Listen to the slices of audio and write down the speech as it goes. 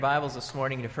Bibles this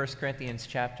morning to 1 Corinthians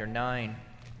chapter 9.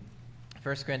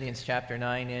 1 Corinthians chapter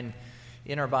 9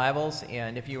 in our Bibles.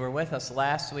 And if you were with us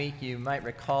last week, you might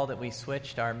recall that we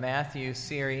switched our Matthew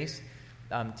series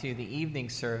to the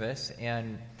evening service.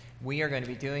 And we are going to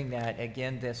be doing that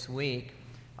again this week,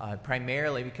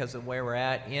 primarily because of where we're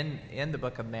at in the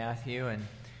book of Matthew. And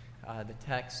the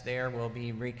text there we'll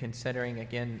be reconsidering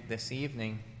again this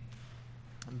evening.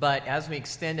 But as we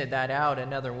extended that out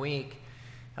another week,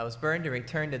 I was burdened to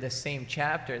return to this same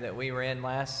chapter that we were in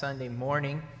last Sunday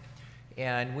morning,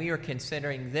 and we are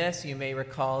considering this, you may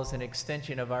recall, as an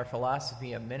extension of our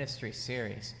Philosophy of Ministry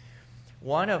series.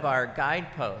 One of our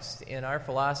guideposts in our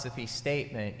philosophy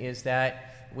statement is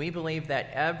that we believe that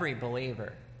every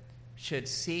believer should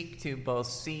seek to both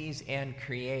seize and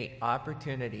create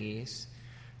opportunities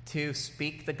to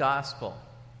speak the gospel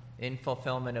in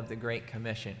fulfillment of the Great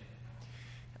Commission.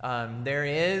 There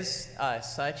is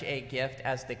such a gift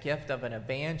as the gift of an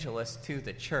evangelist to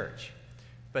the church.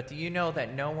 But do you know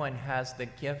that no one has the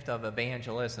gift of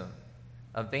evangelism?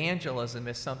 Evangelism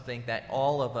is something that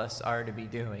all of us are to be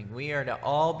doing. We are to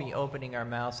all be opening our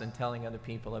mouths and telling other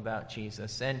people about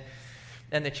Jesus.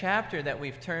 And the chapter that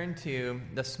we've turned to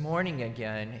this morning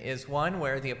again is one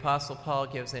where the Apostle Paul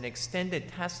gives an extended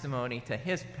testimony to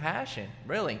his passion,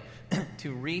 really,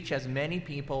 to reach as many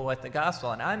people with the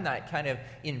gospel. And I'm not kind of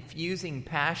infusing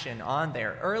passion on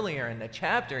there. Earlier in the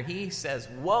chapter, he says,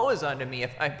 "Woe is unto me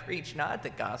if I preach not the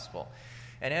gospel."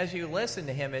 And as you listen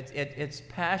to him, it's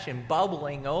passion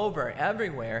bubbling over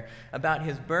everywhere about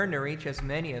his burden to reach as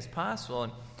many as possible.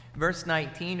 And verse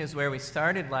 19 is where we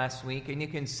started last week, and you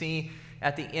can see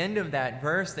at the end of that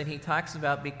verse that he talks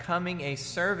about becoming a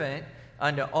servant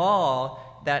unto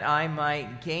all that I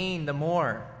might gain the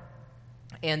more.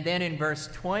 And then in verse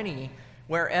 20,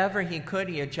 wherever he could,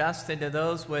 he adjusted to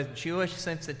those with Jewish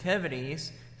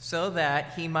sensitivities so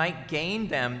that he might gain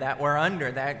them that were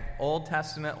under that Old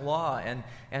Testament law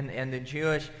and the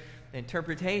Jewish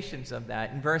interpretations of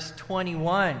that. In verse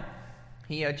 21,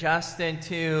 he adjusted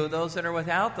to those that are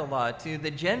without the law, to the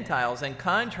Gentiles, in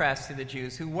contrast to the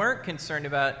Jews who weren't concerned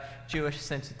about Jewish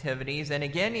sensitivities. And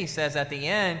again, he says at the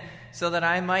end, so that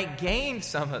I might gain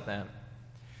some of them.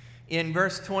 In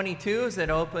verse 22, as it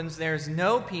opens, there's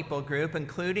no people group,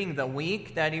 including the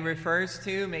weak that he refers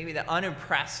to, maybe the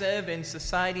unimpressive in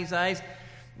society's eyes.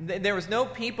 There was no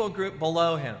people group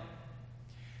below him.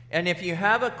 And if you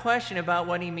have a question about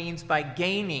what he means by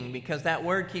gaining, because that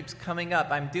word keeps coming up,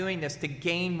 I'm doing this to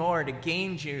gain more, to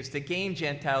gain Jews, to gain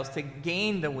Gentiles, to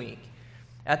gain the weak.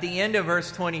 At the end of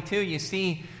verse 22, you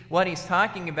see what he's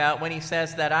talking about when he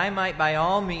says that I might by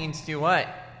all means do what?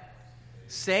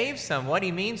 Save some. What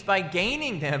he means by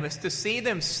gaining them is to see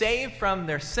them saved from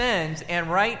their sins. And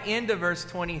right into verse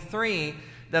 23,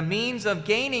 the means of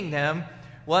gaining them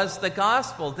was the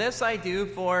gospel. This I do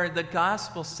for the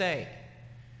gospel's sake.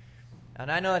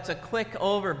 And I know it's a quick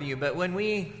overview, but when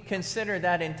we consider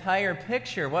that entire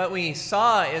picture, what we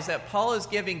saw is that Paul is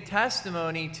giving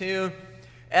testimony to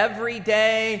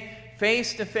everyday,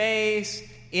 face-to-face,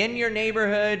 in your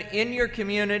neighborhood, in your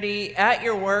community, at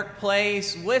your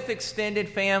workplace, with extended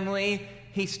family.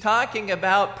 He's talking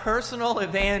about personal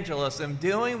evangelism,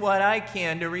 doing what I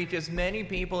can to reach as many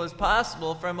people as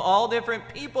possible from all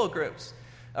different people groups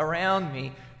around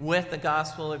me with the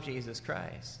gospel of Jesus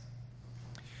Christ.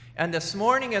 And this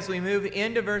morning, as we move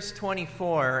into verse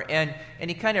 24, and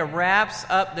he kind of wraps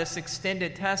up this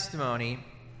extended testimony,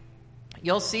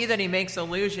 you'll see that he makes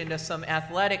allusion to some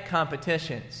athletic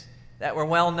competitions that were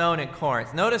well known in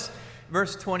Corinth. Notice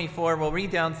verse 24. We'll read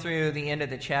down through the end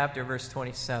of the chapter, verse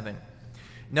 27.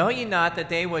 Know ye not that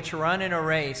they which run in a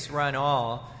race run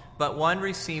all, but one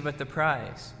receiveth the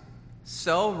prize?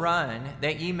 So run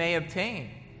that ye may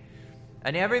obtain.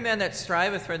 And every man that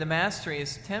striveth for the mastery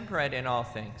is temperate in all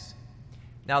things.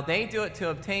 Now they do it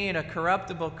to obtain a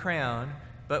corruptible crown,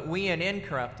 but we an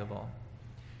incorruptible.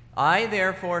 I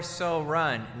therefore so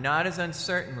run, not as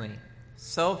uncertainly.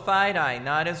 So fight I,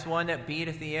 not as one that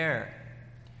beateth the air.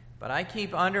 But I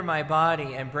keep under my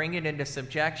body and bring it into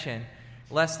subjection,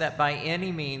 lest that by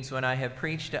any means, when I have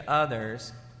preached to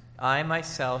others, I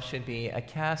myself should be a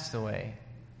castaway.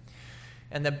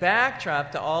 And the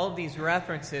backdrop to all of these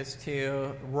references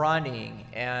to running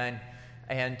and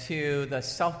to the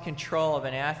self-control of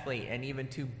an athlete and even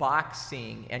to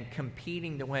boxing and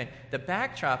competing to win, the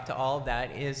backdrop to all of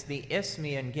that is the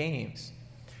Isthmian Games.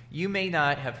 You may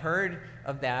not have heard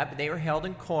of that, but they were held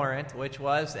in Corinth, which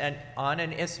was on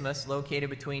an isthmus located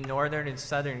between northern and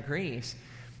southern Greece.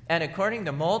 And according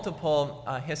to multiple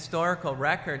historical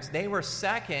records, they were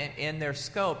second in their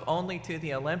scope only to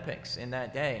the Olympics in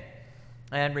that day.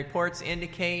 And reports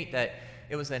indicate that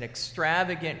It was an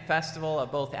extravagant festival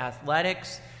of both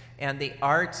athletics and the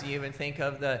arts. You even think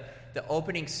of the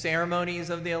opening ceremonies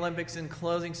of the Olympics and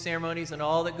closing ceremonies and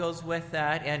all that goes with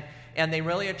that. And they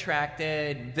really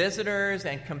attracted visitors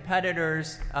and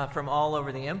competitors from all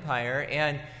over the empire.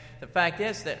 And the fact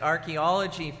is that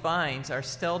archaeology finds are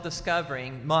still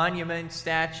discovering monuments,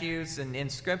 statues, and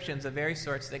inscriptions of various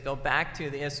sorts that go back to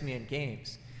the Isthmian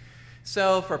Games.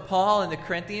 So for Paul and the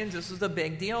Corinthians, this was a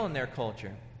big deal in their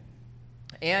culture.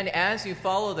 And as you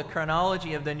follow the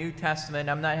chronology of the New Testament,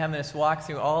 I'm not having us walk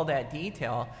through all that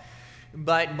detail,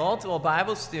 but multiple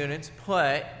Bible students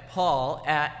put Paul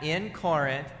in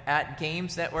Corinth at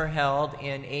games that were held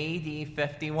in AD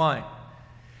 51.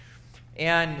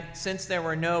 And since there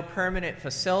were no permanent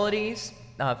facilities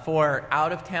for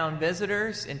out-of-town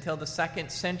visitors until the 2nd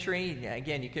century,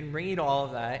 again, you can read all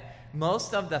of that,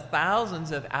 most of the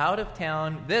thousands of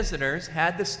out-of-town visitors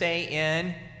had to stay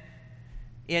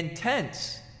in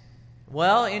tents.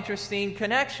 Well, interesting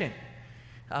connection,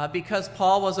 because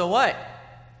Paul was a what?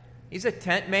 He's a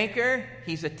tent maker,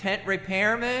 he's a tent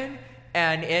repairman,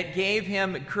 and it gave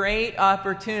him great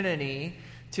opportunity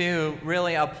to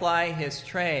really apply his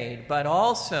trade, but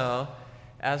also,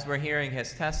 as we're hearing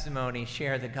his testimony,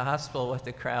 share the gospel with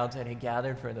the crowds that had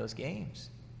gathered for those games.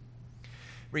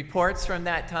 Reports from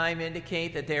that time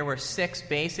indicate that there were 6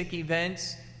 basic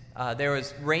events. There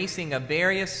was racing of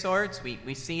various sorts.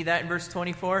 We see that in verse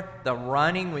 24. The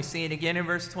running, we see it again in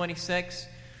verse 26.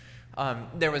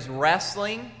 There was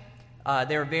wrestling.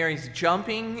 There were various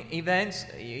jumping events.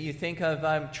 You think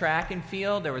of track and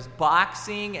field. There was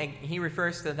boxing, and he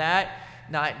refers to that,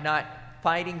 not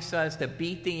fighting so as to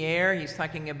beat the air. He's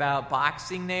talking about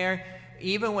boxing there.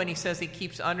 Even when he says he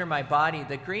keeps under my body,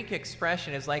 the Greek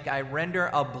expression is like I render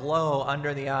a blow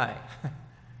under the eye.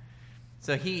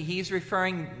 So he's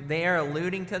referring there,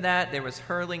 alluding to that. There was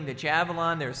hurling the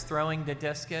javelin. There was throwing the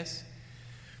discus.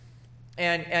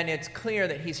 And it's clear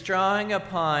that he's drawing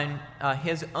upon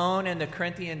his own and the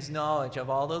Corinthians' knowledge of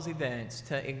all those events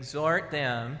to exhort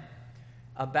them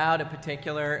about a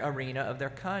particular arena of their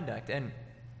conduct.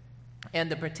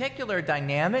 And the particular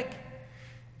dynamic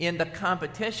in the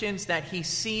competitions that he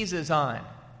seizes on,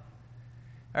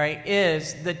 all right,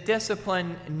 is the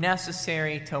discipline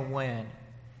necessary to win.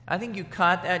 I think you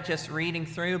caught that just reading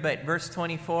through, but verse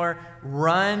 24,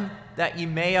 run that you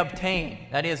may obtain.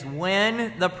 That is,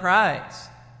 win the prize.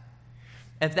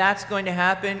 If that's going to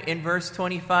happen in verse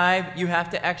 25, you have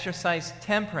to exercise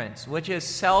temperance, which is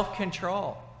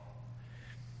self-control.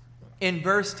 In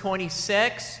verse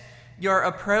 26, your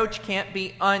approach can't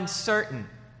be uncertain.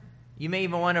 You may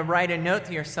even want to write a note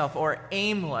to yourself, or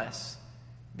aimless.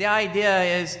 The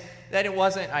idea is that it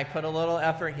wasn't, I put a little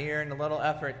effort here and a little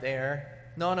effort there.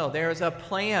 No, there was a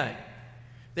plan.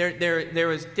 There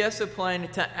was discipline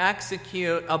to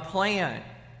execute a plan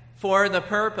for the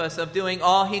purpose of doing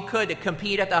all he could to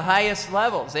compete at the highest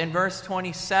levels. In verse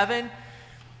 27,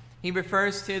 he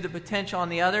refers to the potential, on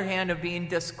the other hand, of being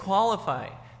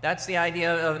disqualified. That's the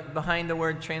idea behind the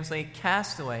word translated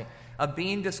castaway, of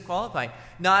being disqualified.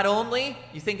 Not only,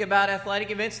 you think about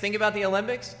athletic events, think about the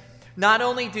Olympics, not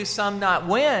only do some not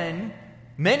win,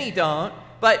 many don't,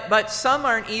 but some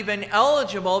aren't even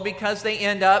eligible because they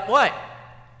end up, what?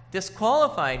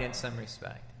 Disqualified in some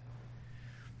respect.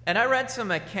 And I read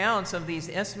some accounts of these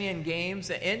Isthmian Games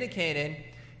that indicated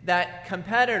that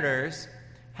competitors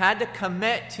had to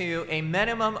commit to a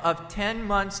minimum of 10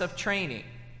 months of training.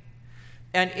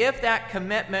 And if that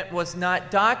commitment was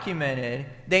not documented,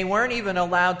 they weren't even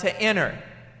allowed to enter.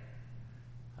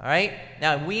 All right?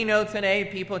 Now, we know today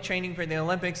people training for the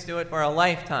Olympics do it for a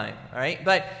lifetime. All right?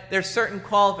 But there's certain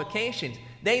qualifications.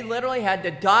 They literally had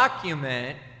to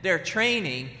document their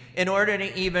training in order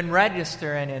to even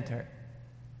register and enter.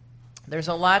 There's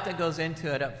a lot that goes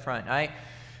into it up front.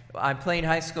 I played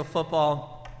high school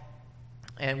football,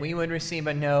 and we would receive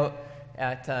a note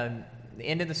at the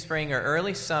end of the spring or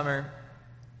early summer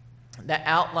that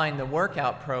outlined the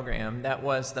workout program that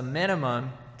was the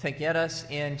minimum to get us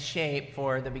in shape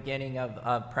for the beginning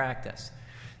of practice.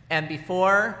 And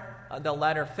before the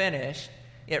letter finished,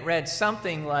 it read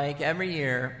something like, every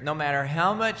year, no matter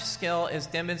how much skill is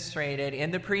demonstrated in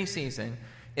the preseason,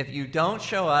 if you don't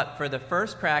show up for the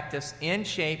first practice in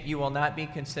shape, you will not be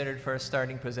considered for a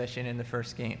starting position in the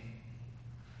first game.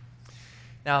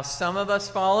 Now, some of us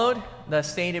followed the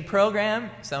stated program.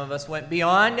 Some of us went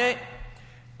beyond it.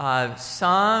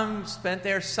 Some spent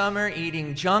their summer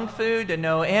eating junk food to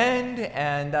no end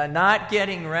and not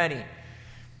getting ready.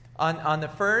 On the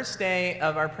first day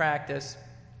of our practice,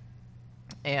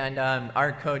 and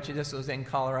our coach, this was in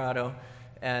Colorado,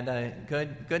 and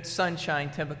good sunshine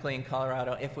typically in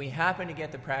Colorado. If we happen to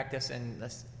get to practice and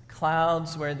the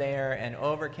clouds were there and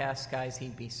overcast skies,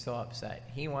 he'd be so upset.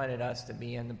 He wanted us to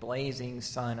be in the blazing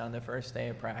sun on the first day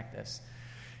of practice.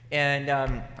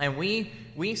 And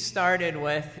we started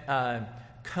with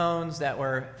cones that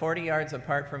were 40 yards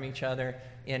apart from each other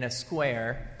in a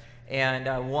square.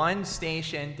 And one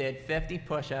station did 50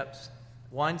 push-ups.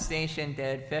 One station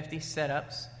did 50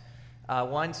 sit-ups.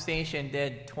 One station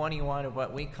did 21 of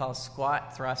what we call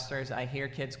squat thrusters. I hear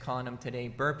kids calling them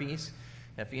today burpees,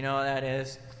 if you know what that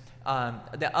is.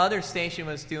 The other station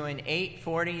was doing 8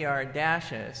 40-yard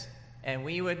dashes, and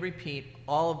we would repeat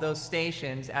all of those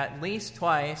stations at least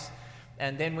twice,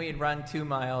 and then we'd run 2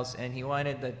 miles, and he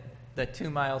wanted the 2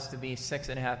 miles to be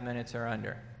 6.5 minutes or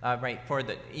under, for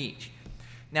each.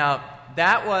 Now,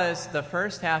 that was the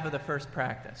first half of the first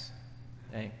practice.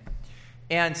 Okay?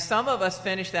 And some of us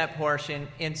finished that portion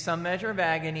in some measure of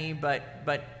agony, but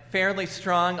fairly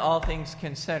strong, all things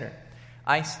considered.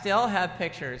 I still have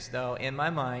pictures, though, in my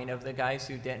mind of the guys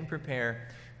who didn't prepare.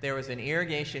 There was an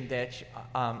irrigation ditch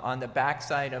on the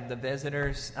backside of the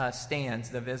visitors' stands,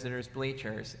 the visitors'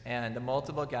 bleachers, and the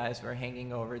multiple guys were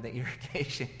hanging over the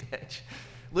irrigation ditch,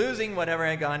 losing whatever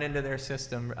had gone into their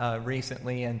system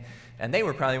recently, and they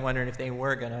were probably wondering if they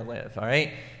were going to live, all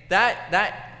right?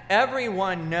 That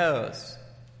everyone knows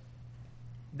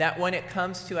that when it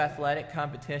comes to athletic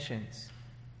competitions,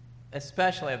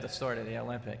 especially of the sort of the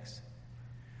Olympics,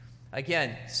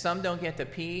 again, some don't get to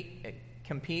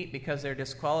compete because they're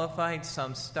disqualified.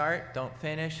 Some start, don't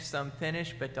finish. Some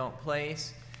finish but don't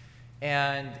place.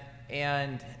 And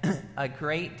a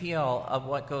great deal of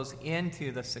what goes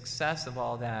into the success of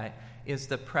all that is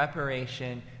the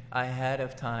preparation ahead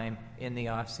of time in the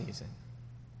off season.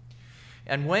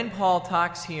 And when Paul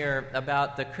talks here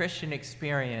about the Christian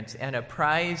experience and a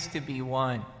prize to be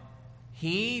won,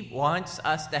 he wants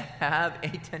us to have a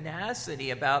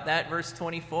tenacity about that. Verse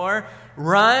 24,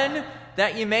 run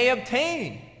that you may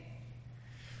obtain.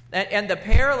 And the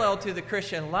parallel to the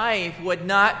Christian life would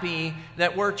not be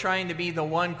that we're trying to be the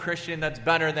one Christian that's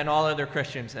better than all other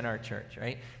Christians in our church,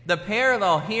 right? The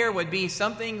parallel here would be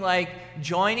something like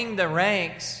joining the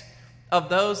ranks of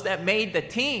those that made the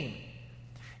team.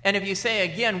 And if you say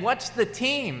again, what's the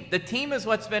team? The team is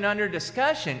what's been under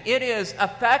discussion. It is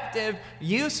effective,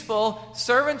 useful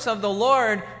servants of the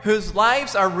Lord whose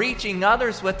lives are reaching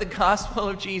others with the gospel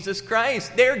of Jesus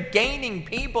Christ. They're gaining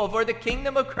people for the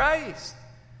kingdom of Christ.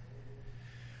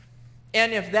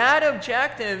 And if that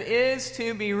objective is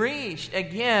to be reached,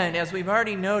 again, as we've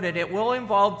already noted, it will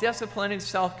involve discipline and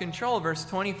self-control. Verse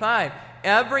 25,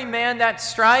 every man that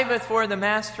striveth for the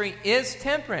mastery is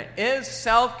temperate, is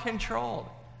self-controlled.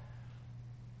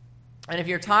 And if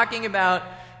you're talking about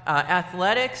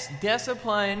athletics,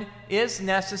 discipline is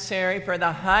necessary for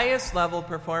the highest level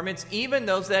performance, even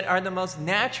those that are the most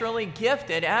naturally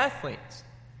gifted athletes.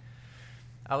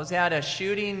 I was at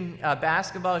a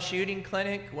basketball shooting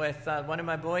clinic with one of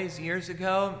my boys years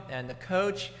ago, and the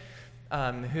coach,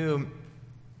 who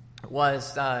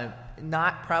was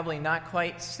probably not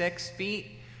quite 6 feet,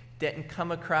 didn't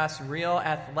come across real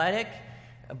athletic.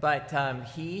 But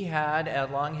he had a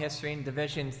long history in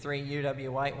Division III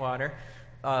UW-Whitewater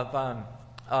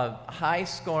of high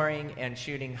scoring and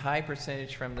shooting high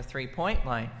percentage from the three-point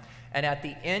line. And at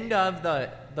the end of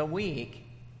the week,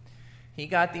 he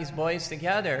got these boys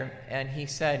together and he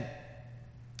said,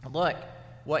 look,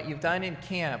 what you've done in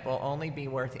camp will only be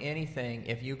worth anything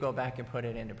if you go back and put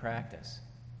it into practice.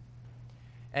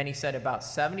 And he said about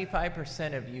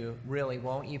 75% of you really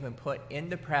won't even put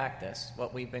into practice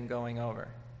what we've been going over.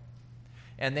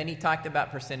 And then he talked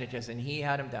about percentages, and he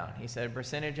had them down. He said a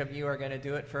percentage of you are going to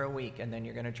do it for a week, and then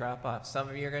you're going to drop off. Some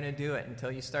of you are going to do it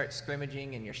until you start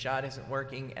scrimmaging and your shot isn't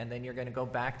working, and then you're going to go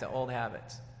back to old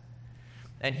habits.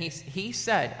 And he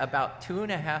said about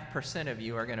 2.5% of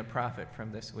you are going to profit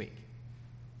from this week.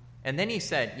 And then he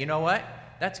said, you know what?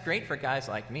 That's great for guys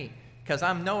like me, because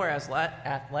I'm nowhere as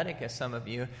athletic as some of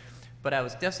you, but I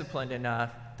was disciplined enough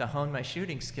to hone my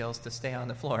shooting skills to stay on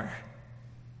the floor.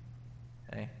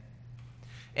 Okay?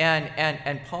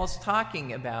 And Paul's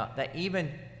talking about that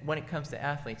even when it comes to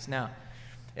athletes. Now,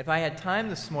 if I had time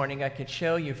this morning, I could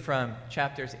show you from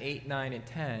chapters 8, 9, and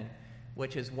 10,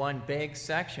 which is one big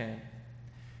section,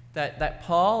 that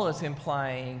Paul is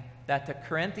implying that the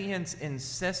Corinthians'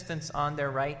 insistence on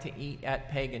their right to eat at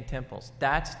pagan temples,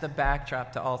 that's the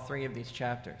backdrop to all three of these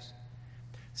chapters.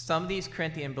 Some of these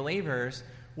Corinthian believers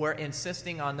were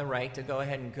insisting on the right to go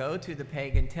ahead and go to the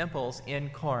pagan temples in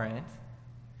Corinth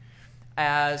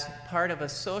as part of a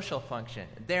social function.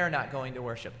 They're not going to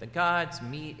worship the gods.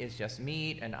 Meat is just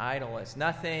meat. An idol is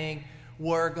nothing.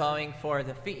 We're going for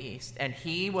the feast. And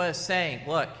he was saying,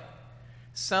 look,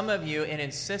 Some of you, in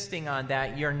insisting on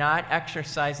that, you're not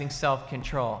exercising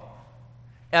self-control.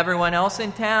 Everyone else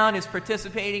in town is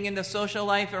participating in the social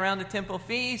life around the temple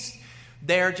feast.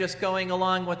 They're just going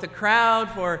along with the crowd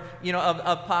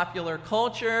of popular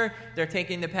culture. They're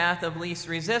taking the path of least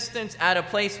resistance at a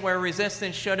place where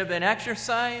resistance should have been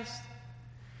exercised.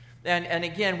 And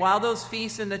again, while those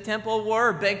feasts in the temple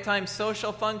were big-time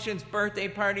social functions, birthday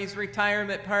parties,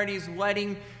 retirement parties,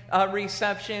 wedding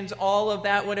receptions, all of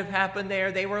that would have happened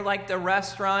there. They were like the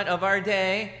restaurant of our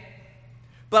day.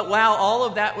 But while all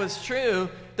of that was true,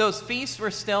 those feasts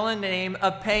were still in the name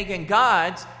of pagan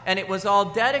gods, and it was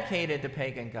all dedicated to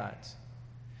pagan gods.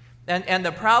 And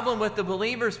the problem with the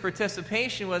believers'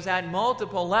 participation was at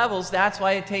multiple levels. That's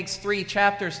why it takes 3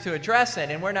 chapters to address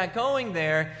it, and we're not going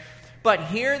there. But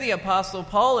here the Apostle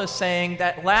Paul is saying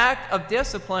that lack of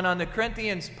discipline on the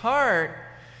Corinthians' part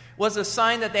was a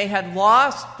sign that they had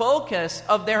lost focus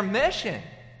of their mission.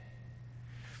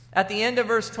 At the end of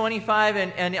verse 25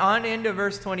 and on into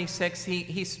verse 26,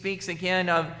 he speaks again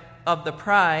of the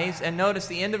prize. And notice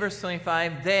the end of verse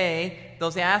 25,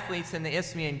 those athletes in the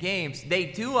Isthmian Games, they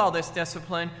do all this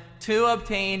discipline to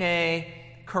obtain a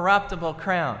corruptible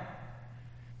crown.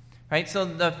 Right? So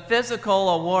the physical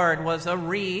award was a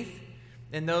wreath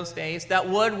in those days that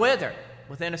would wither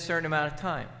within a certain amount of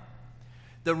time.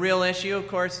 The real issue, of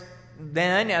course,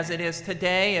 then, as it is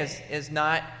today, is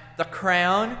not the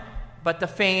crown, but the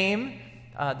fame,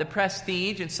 the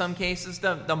prestige, in some cases,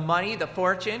 the money, the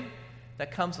fortune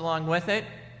that comes along with it.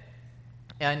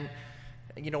 And,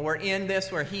 we're in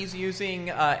this where he's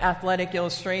using athletic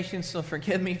illustrations, so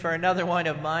forgive me for another one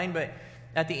of mine, but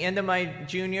at the end of my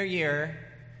junior year,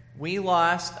 we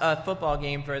lost a football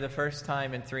game for the first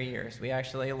time in 3 years. We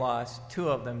actually lost 2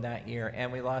 of them that year,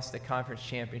 and we lost the conference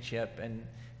championship, and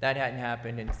that hadn't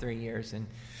happened in 3 years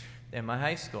in my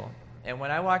high school. And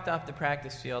when I walked off the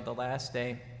practice field the last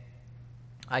day,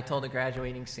 I told a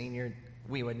graduating senior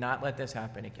we would not let this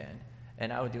happen again,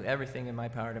 and I would do everything in my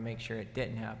power to make sure it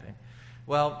didn't happen.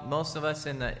 Well, most of us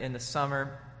in the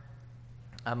summer,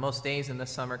 most days in the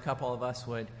summer, a couple of us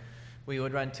we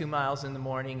would run 2 miles in the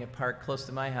morning and park close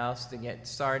to my house to get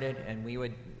started, and we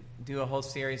would do a whole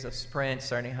series of sprints,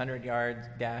 starting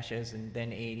 100-yard dashes, and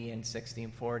then 80 and 60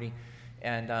 and 40,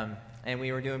 and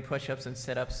we were doing push-ups and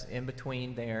sit-ups in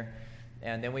between there.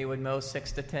 And then we would mow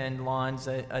 6 to 10 lawns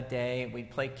a day.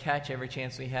 We'd play catch every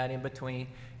chance we had in between.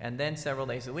 And then several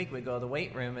days a week, we'd go to the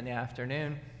weight room in the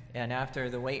afternoon. And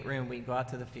after the weight room, we'd go out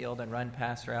to the field and run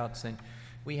pass routes. And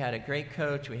we had a great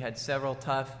coach. We had several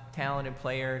tough, talented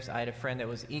players. I had a friend that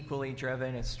was equally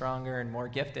driven and stronger and more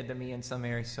gifted than me in some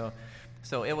areas.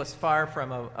 So it was far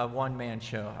from a one-man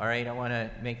show, all right? I want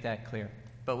to make that clear.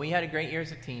 But we had a great year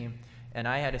as a team, and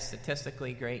I had a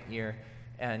statistically great year.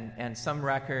 And some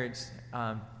records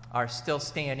are still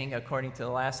standing, according to the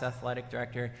last athletic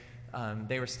director.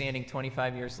 They were standing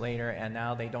 25 years later, and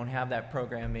now they don't have that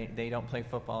program. They don't play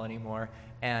football anymore.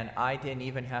 And I didn't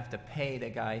even have to pay the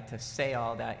guy to say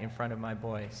all that in front of my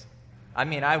boys. I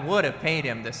mean, I would have paid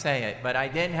him to say it, but I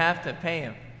didn't have to pay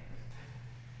him.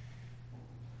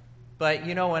 But,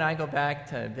 when I go back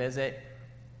to visit,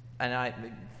 and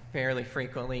fairly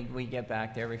frequently, we get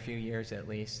back there every few years at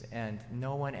least, and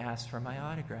no one asked for my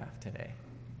autograph today.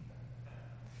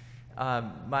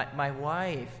 My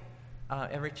wife,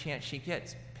 every chance she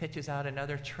gets, pitches out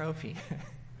another trophy,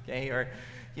 okay, or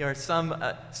some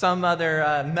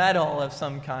other medal of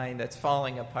some kind that's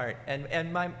falling apart,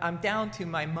 and I'm down to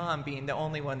my mom being the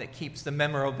only one that keeps the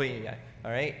memorabilia,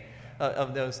 all right,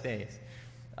 of those days.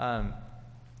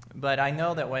 But I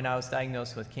know that when I was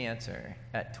diagnosed with cancer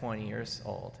at 20 years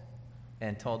old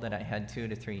and told that I had 2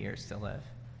 to 3 years to live,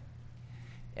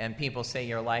 and people say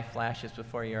your life flashes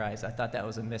before your eyes, I thought that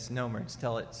was a misnomer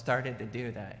until it started to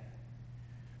do that.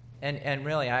 And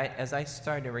really, as I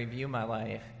started to review my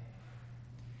life,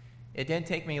 it didn't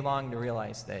take me long to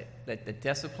realize that the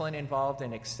discipline involved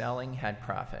in excelling had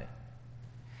profit,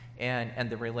 and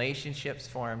the relationships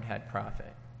formed had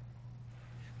profit.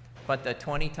 But the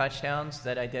 20 touchdowns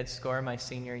that I did score my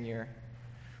senior year,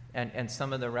 and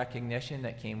some of the recognition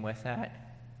that came with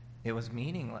that, it was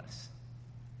meaningless.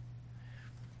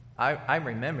 I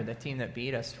remember the team that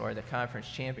beat us for the conference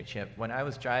championship. When I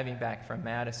was driving back from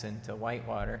Madison to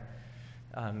Whitewater,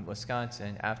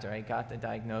 Wisconsin, after I got the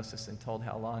diagnosis and told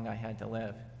how long I had to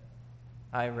live,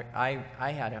 I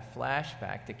had a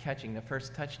flashback to catching the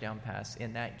first touchdown pass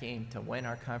in that game to win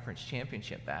our conference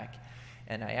championship back.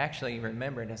 And I actually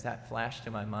remembered as that flashed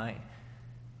to my mind,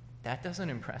 that doesn't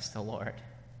impress the Lord.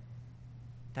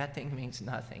 That thing means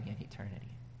nothing in eternity.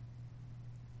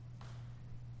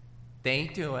 They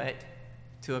do it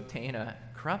to obtain a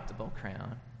corruptible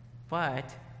crown,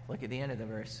 but Look at the end of the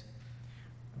verse.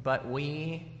 But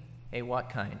we, a what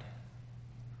kind?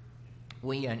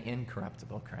 We, an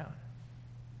incorruptible crown.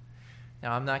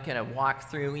 Now, I'm not going to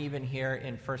walk through even here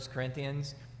in 1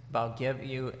 Corinthians, but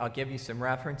I'll give you some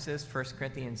references. 1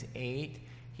 Corinthians 8,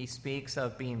 he speaks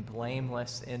of being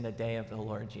blameless in the day of the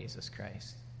Lord Jesus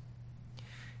Christ.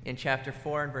 In chapter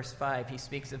 4 and verse 5, he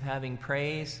speaks of having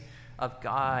praise of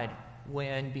God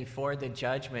when before the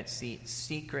judgment seat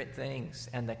secret things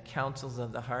and the counsels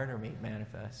of the heart are made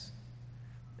manifest.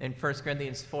 In 1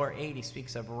 Corinthians 4:8, he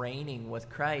speaks of reigning with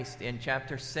Christ. In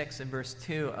chapter 6 and verse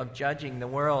 2, of judging the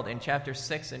world. In chapter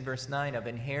 6 and verse 9, of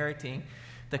inheriting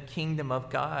the kingdom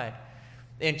of God.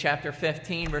 In chapter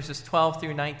 15, verses 12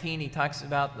 through 19, he talks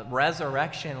about the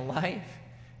resurrection life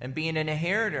and being an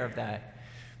inheritor of that.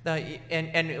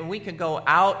 And we can go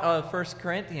out of 1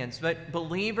 Corinthians, but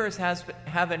believers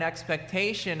have an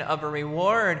expectation of a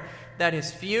reward that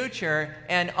is future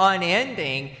and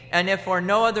unending, and if for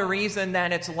no other reason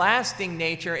than its lasting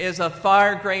nature, is of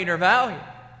far greater value.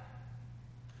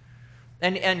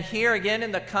 And here again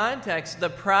in the context, the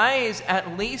prize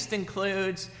at least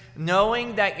includes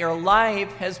knowing that your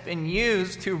life has been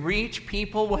used to reach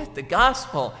people with the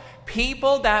gospel.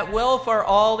 People that will for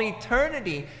all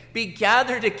eternity be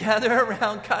gathered together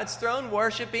around God's throne,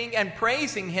 worshiping and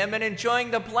praising Him and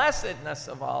enjoying the blessedness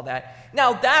of all that.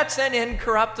 Now that's an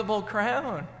incorruptible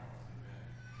crown.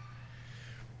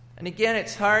 And again,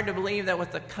 it's hard to believe that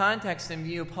with the context in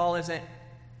view, Paul isn't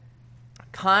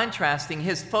contrasting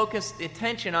his focused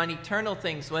attention on eternal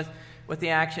things with the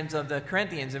actions of the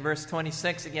Corinthians. In verse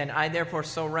 26, again, I therefore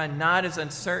so run, not as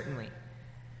uncertainly.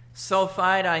 So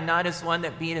fight I, not as one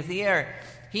that beateth the air.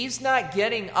 He's not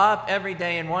getting up every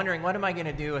day and wondering, what am I going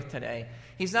to do with today?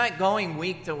 He's not going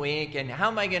week to week, and how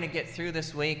am I going to get through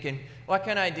this week, and what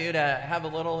can I do to have a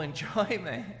little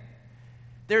enjoyment?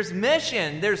 There's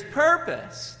mission, there's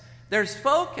purpose, there's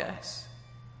focus.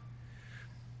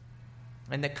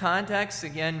 And the context,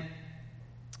 again,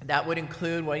 that would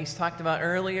include what he's talked about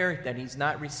earlier, that he's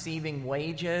not receiving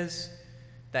wages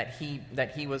that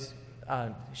he was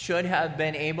should have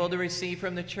been able to receive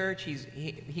from the church.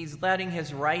 He's letting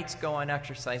his rights go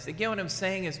unexercised. Again, what I'm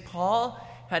saying is Paul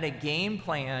had a game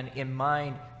plan in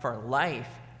mind for life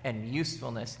and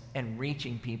usefulness and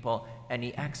reaching people, and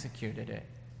he executed it.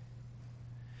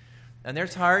 And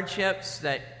there's hardships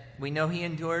that we know he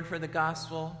endured for the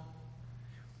gospel.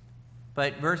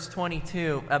 But verse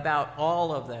 22, about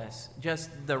all of this, just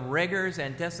the rigors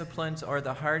and disciplines or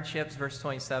the hardships, verse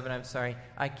 27,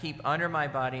 I keep under my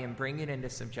body and bring it into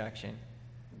subjection,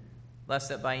 lest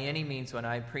that by any means when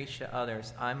I preach to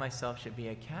others, I myself should be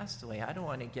a castaway. I don't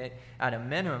want to get, at a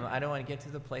minimum, I don't want to get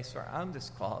to the place where I'm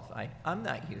disqualified. I'm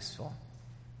not useful.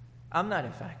 I'm not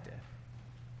effective.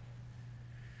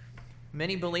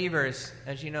 Many believers,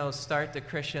 as you know, start the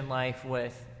Christian life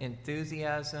with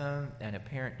enthusiasm and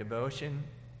apparent devotion.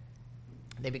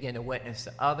 They begin to witness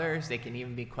to others. They can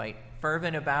even be quite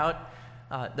fervent about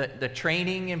the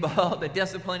training involved, the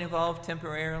discipline involved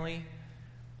temporarily.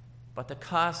 But the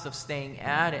cost of staying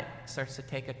at it starts to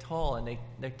take a toll, and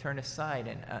they turn aside.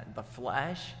 And the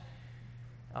flesh,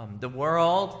 the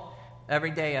world,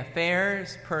 everyday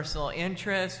affairs, personal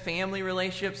interests, family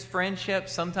relationships,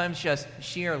 friendships, sometimes just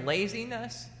sheer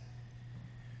laziness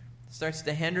starts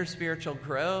to hinder spiritual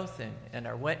growth and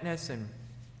our witness, and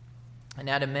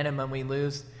at a minimum we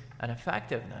lose an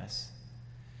effectiveness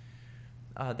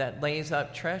that lays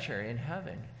up treasure in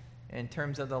heaven in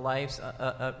terms of the lives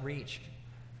reached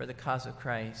for the cause of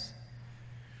Christ.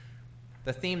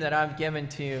 The theme that I've given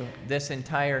to this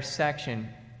entire section,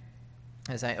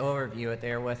 as I overview it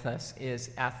there with us, is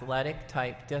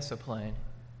athletic-type discipline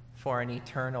for an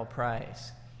eternal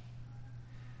prize.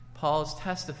 Paul's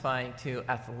testifying to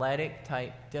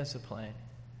athletic-type discipline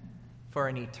for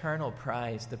an eternal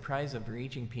prize, the prize of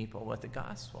reaching people with the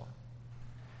gospel.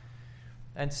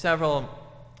 And several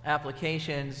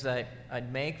applications that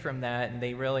I'd make from that, and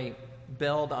they really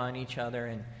build on each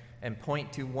other and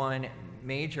point to one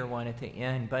major one at the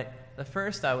end. But the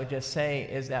first I would just say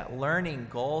is that learning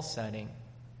goal setting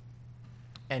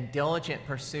and diligent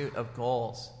pursuit of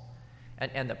goals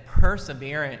and the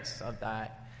perseverance of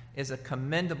that is a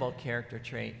commendable character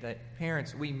trait that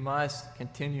parents, we must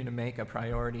continue to make a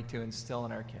priority to instill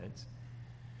in our kids.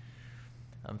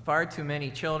 Far too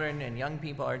many children and young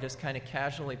people are just kind of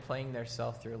casually playing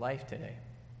themselves through life today.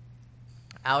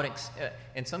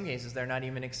 In some cases, they're not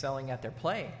even excelling at their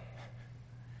play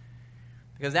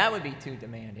because that would be too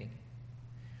demanding.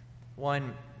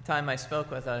 One time I spoke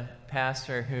with a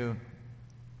pastor who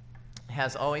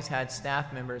has always had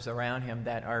staff members around him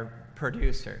that are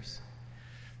producers.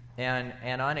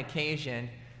 And on occasion,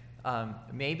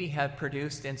 maybe have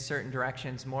produced in certain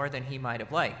directions more than he might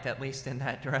have liked, at least in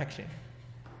that direction.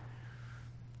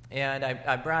 And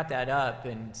I brought that up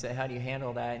and said, how do you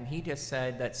handle that? And he just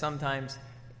said that sometimes,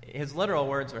 his literal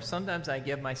words were, sometimes I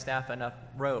give my staff enough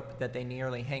rope that they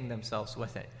nearly hang themselves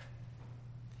with it.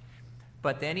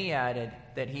 But then he added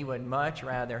that he would much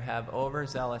rather have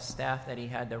overzealous staff that he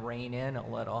had to rein in a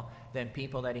little than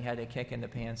people that he had to kick in the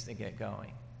pants to get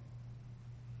going.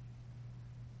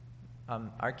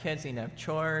 Our kids need to have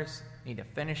chores, need to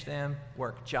finish them,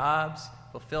 work jobs,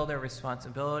 fulfill their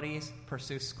responsibilities,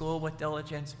 pursue school with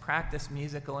diligence, practice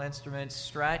musical instruments,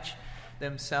 stretch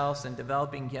themselves in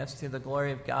developing gifts to the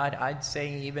glory of God. I'd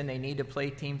say even they need to play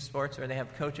team sports where they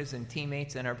have coaches and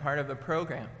teammates and are part of a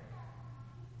program.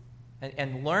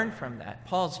 And learn from that.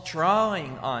 Paul's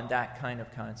drawing on that kind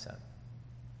of concept.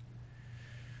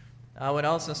 I would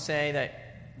also say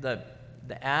that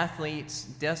the athlete's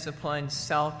disciplined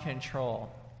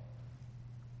self-control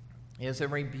is a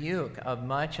rebuke of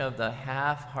much of the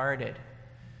half-hearted,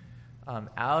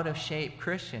 out-of-shape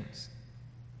Christians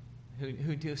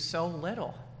who do so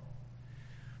little.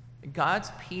 God's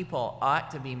people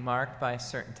ought to be marked by a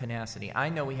certain tenacity. I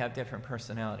know we have different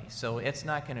personalities, so it's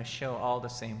not going to show all the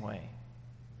same way.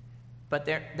 But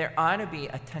there ought to be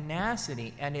a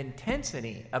tenacity and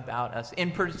intensity about us in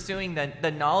pursuing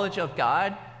the knowledge of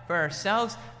God for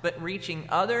ourselves, but reaching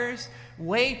others.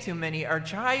 Way too many are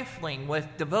trifling with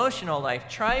devotional life,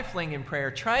 trifling in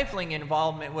prayer, trifling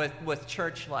involvement with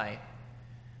church life.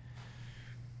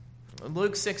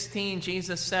 Luke 16,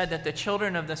 Jesus said that the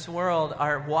children of this world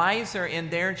are wiser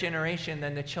in their generation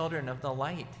than the children of the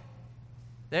light.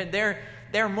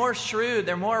 They're more shrewd,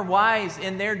 they're more wise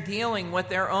in their dealing with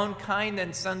their own kind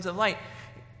than sons of light.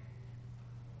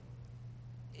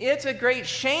 It's a great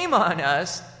shame on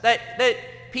us that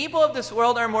people of this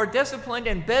world are more disciplined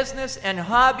in business and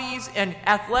hobbies and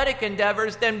athletic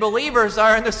endeavors than believers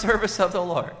are in the service of the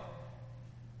Lord.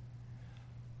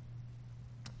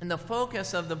 And the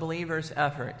focus of the believer's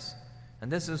efforts,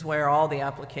 and this is where all the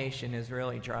application is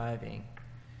really driving,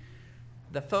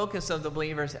 the focus of the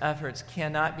believer's efforts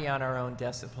cannot be on our own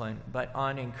discipline, but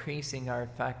on increasing our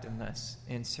effectiveness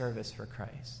in service for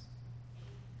Christ.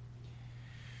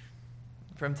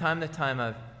 From time to time,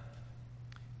 I've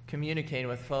communicated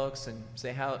with folks and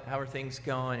say, how are things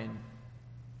going? And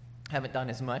haven't done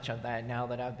as much of that now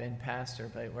that I've been pastor,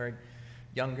 but we're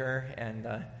younger and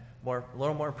a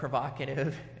little more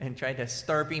provocative and tried to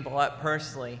stir people up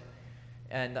personally,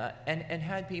 and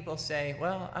had people say,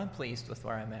 well, I'm pleased with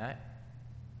where I'm at.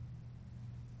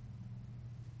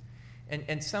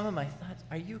 And some of my thoughts,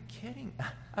 are you kidding?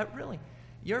 Really?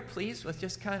 You're pleased with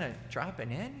just kind of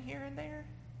dropping in here and there?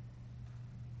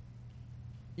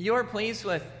 You're pleased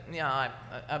with, I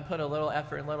put a little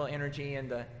effort, a little energy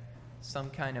into some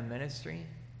kind of ministry?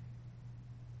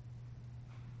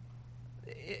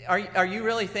 Are you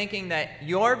really thinking that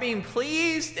your being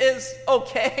pleased is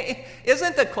okay?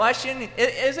 Isn't the question,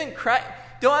 isn't Christ,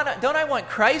 don't I want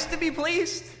Christ to be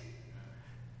pleased?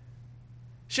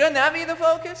 Shouldn't that be the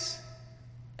focus?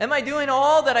 Am I doing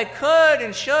all that I could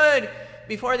and should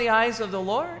before the eyes of the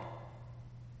Lord?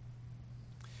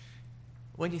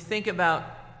 When you think about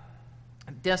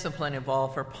discipline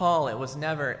involved for Paul, it was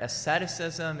never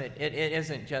asceticism. It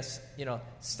isn't just,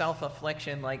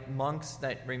 self-affliction like monks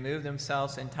that remove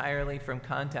themselves entirely from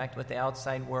contact with the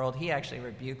outside world. He actually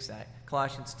rebukes that.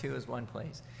 Colossians 2 is one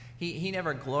place. He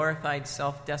never glorified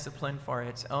self-discipline for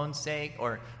its own sake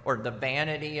or the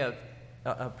vanity of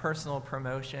personal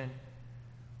promotion.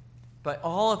 But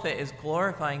all of it is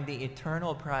glorifying the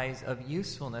eternal prize of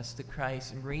usefulness to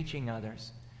Christ and reaching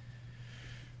others.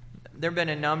 There have been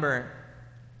a number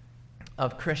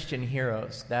of Christian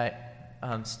heroes that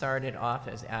started off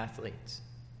as athletes.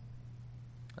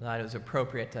 I thought it was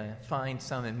appropriate to find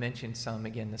some and mention some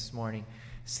again this morning.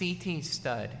 C.T.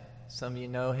 Studd, some of you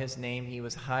know his name. He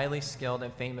was highly skilled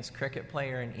and famous cricket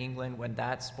player in England when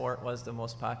that sport was the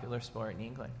most popular sport in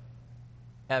England.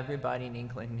 Everybody in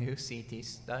England knew C.T.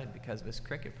 Studd because of his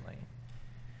cricket playing.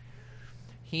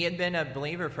 He had been a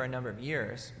believer for a number of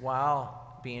years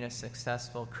while being a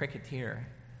successful cricketer.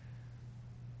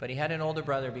 But he had an older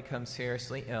brother become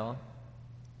seriously ill,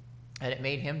 and it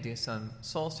made him do some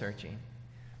soul searching.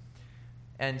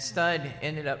 And Studd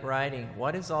ended up writing,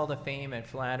 "What is all the fame and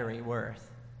flattery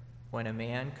worth when a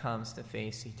man comes to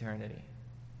face eternity?"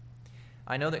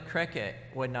 I know that cricket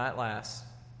would not last.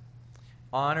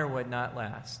 Honor would not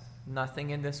last. Nothing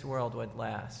in this world would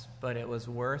last, but it was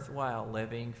worthwhile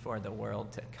living for the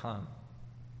world to come.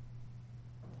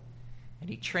 And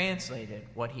he translated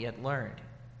what he had learned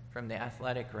from the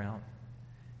athletic realm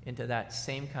into that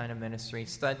same kind of ministry.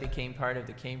 Stud became part of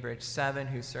the Cambridge Seven,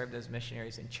 who served as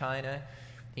missionaries in China.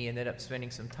 He ended up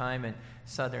spending some time in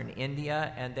southern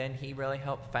India, and then he really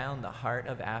helped found the Heart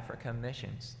of Africa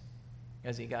missions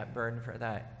as he got burdened for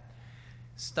that.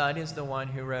 Stud is the one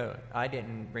who wrote, I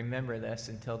didn't remember this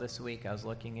until this week, I was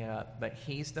looking it up, but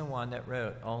he's the one that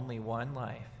wrote, only one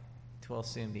life 'twill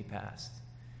soon be past.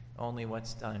 Only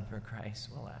what's done for Christ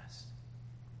will last.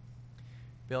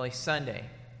 Billy Sunday,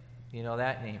 you know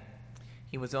that name.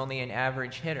 He was only an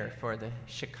average hitter for the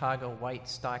Chicago White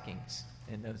Stockings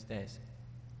in those days.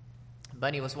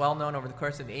 But he was well known over the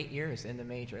course of 8 years in the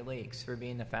major leagues for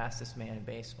being the fastest man in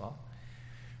baseball.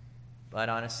 But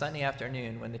on a Sunday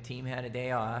afternoon, when the team had a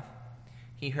day off,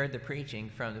 he heard the preaching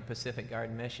from the Pacific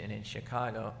Garden Mission in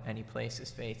Chicago, and he placed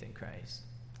his faith in Christ.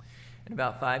 And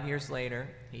about 5 years later,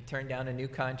 he turned down a new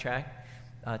contract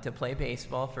to play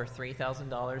baseball for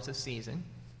 $3,000 a season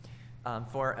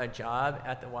for a job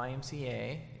at the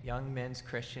YMCA, Young Men's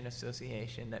Christian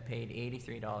Association, that paid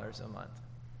 $83 a month.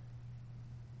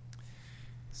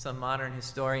 Some modern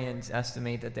historians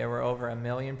estimate that there were over 1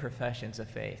 million professions of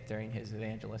faith during his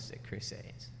evangelistic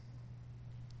crusades.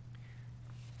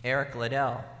 Eric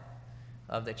Liddell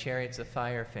of the Chariots of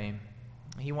Fire fame,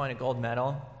 he won a gold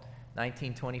medal,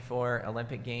 1924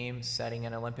 Olympic Games, setting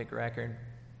an Olympic record.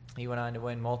 He went on to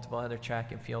win multiple other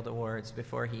track and field awards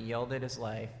before he yielded his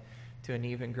life to an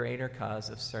even greater cause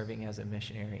of serving as a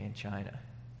missionary in China.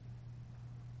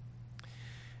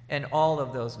 And all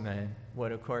of those men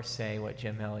would, of course, say what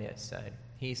Jim Elliot said.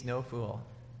 He's no fool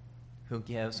who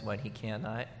gives what he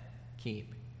cannot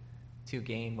keep to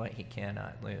gain what he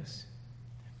cannot lose.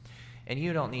 And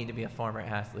you don't need to be a former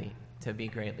athlete to be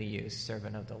greatly used,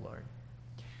 servant of the Lord.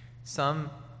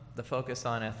 The focus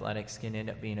on athletics can end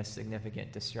up being a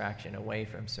significant distraction away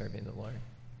from serving the Lord.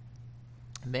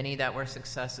 Many that were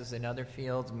successes in other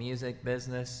fields, music,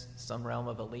 business, some realm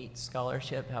of elite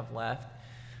scholarship, have left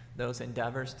those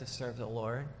endeavors to serve the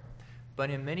Lord. But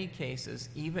in many cases,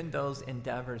 even those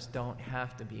endeavors don't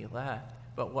have to be left.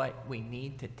 But what we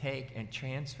need to take and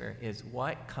transfer is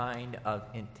what kind of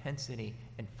intensity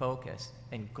and focus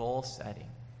and goal setting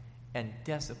and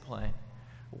discipline,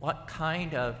 what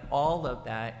kind of all of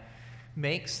that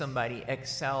makes somebody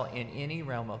excel in any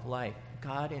realm of life.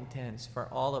 God intends for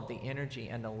all of the energy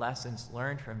and the lessons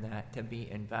learned from that to be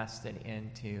invested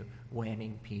into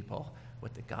winning people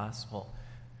with the gospel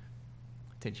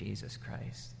to Jesus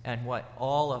Christ. And what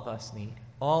all of us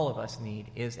need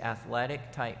is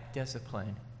athletic type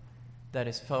discipline that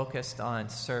is focused on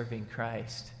serving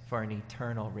Christ for an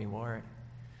eternal reward.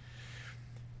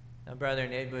 Now,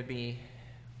 brethren, it would be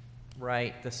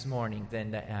right this morning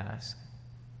then to ask,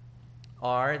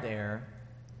 are there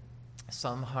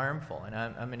some harmful, and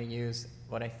I'm going to use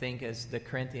what I think is the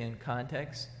Corinthian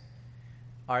context,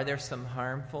 are there some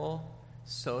harmful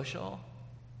social,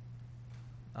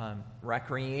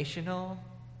 recreational,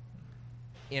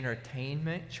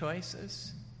 entertainment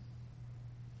choices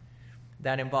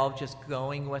that involve just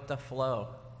going with the flow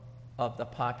of the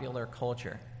popular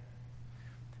culture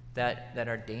that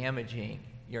are damaging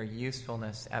your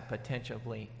usefulness at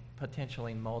potentially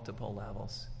multiple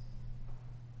levels?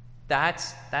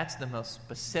 That's the most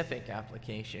specific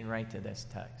application right to this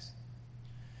text.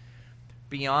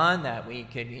 Beyond that, we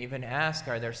could even ask,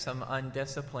 are there some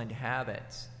undisciplined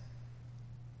habits,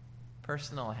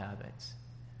 personal habits,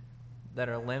 that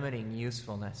are limiting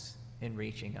usefulness in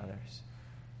reaching others?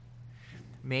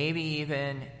 Maybe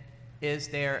even, is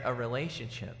there a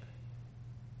relationship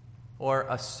or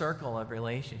a circle of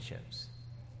relationships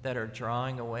that are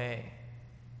drawing away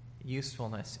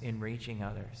usefulness in reaching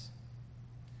others?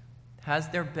 Has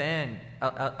there been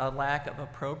a lack of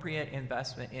appropriate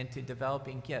investment into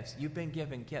developing gifts? You've been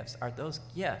given gifts. Are those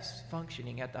gifts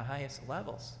functioning at the highest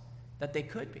levels that they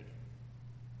could be?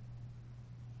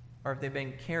 Or have they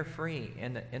been carefree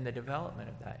in the development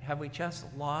of that? Have we just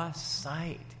lost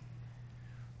sight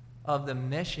of the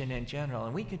mission in general?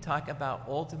 And we can talk about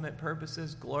ultimate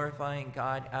purposes, glorifying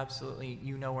God, absolutely.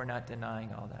 We're not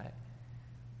denying all that.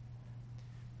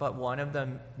 But one of the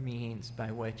means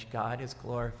by which God is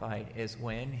glorified is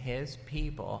when his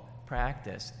people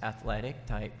practice athletic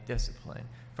type discipline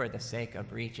for the sake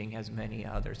of reaching as many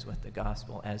others with the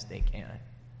gospel as they can.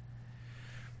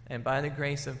 And by the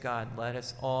grace of God, let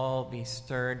us all be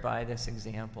stirred by this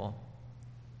example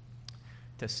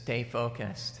to stay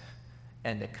focused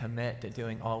and to commit to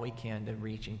doing all we can to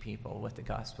reaching people with the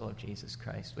gospel of Jesus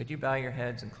Christ. Would you bow your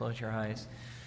heads and close your eyes?